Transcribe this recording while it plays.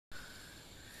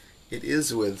It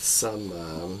is with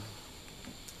some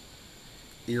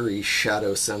eerie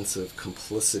shadow sense of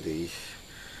complicity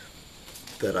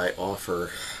that I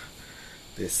offer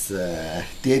this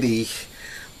ditty.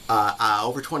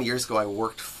 Over 20 years ago, I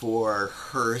worked for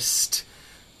Hearst,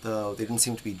 though they didn't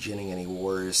seem to be ginning any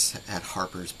wars at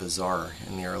Harper's Bazaar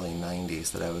in the early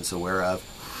 90s that I was aware of.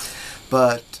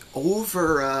 But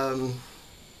over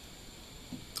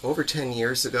 10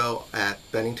 years ago at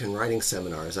Bennington Writing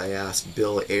Seminars, I asked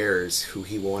Bill Ayers who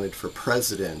he wanted for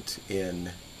president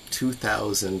in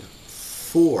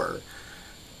 2004,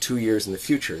 2 years in the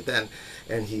future then,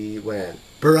 and he went,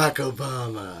 Barack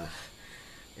Obama.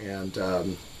 And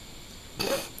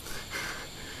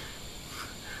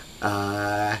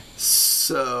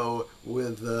so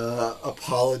with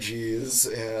apologies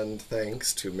and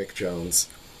thanks to Mick Jones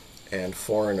and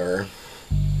Foreigner,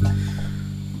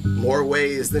 more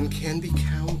ways than can be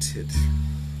counted,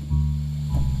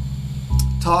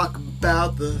 talk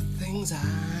about the things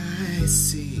I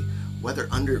see. Weather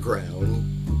Underground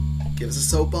gives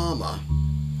us Obama.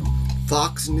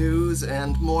 Fox News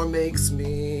and more makes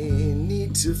me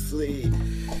need to flee.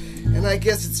 And I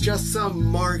guess it's just some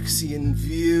Marxian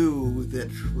view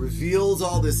that reveals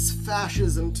all this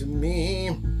fascism to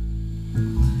me.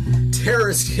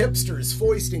 Terrorist hipsters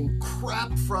foisting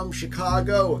crap from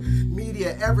Chicago.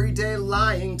 Media every day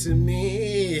lying to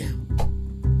me.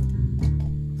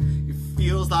 It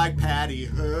feels like Patty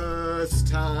Hearst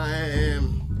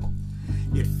time.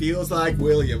 It feels like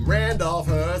William Randolph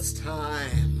Hearst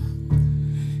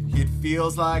time. It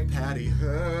feels like Patty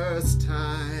Hearst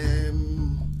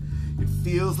time. It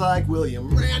feels like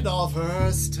William Randolph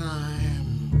Hearst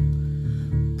time.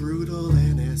 Brutal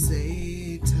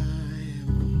NSA time.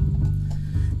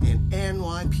 And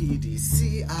NYPD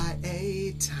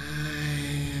CIA time.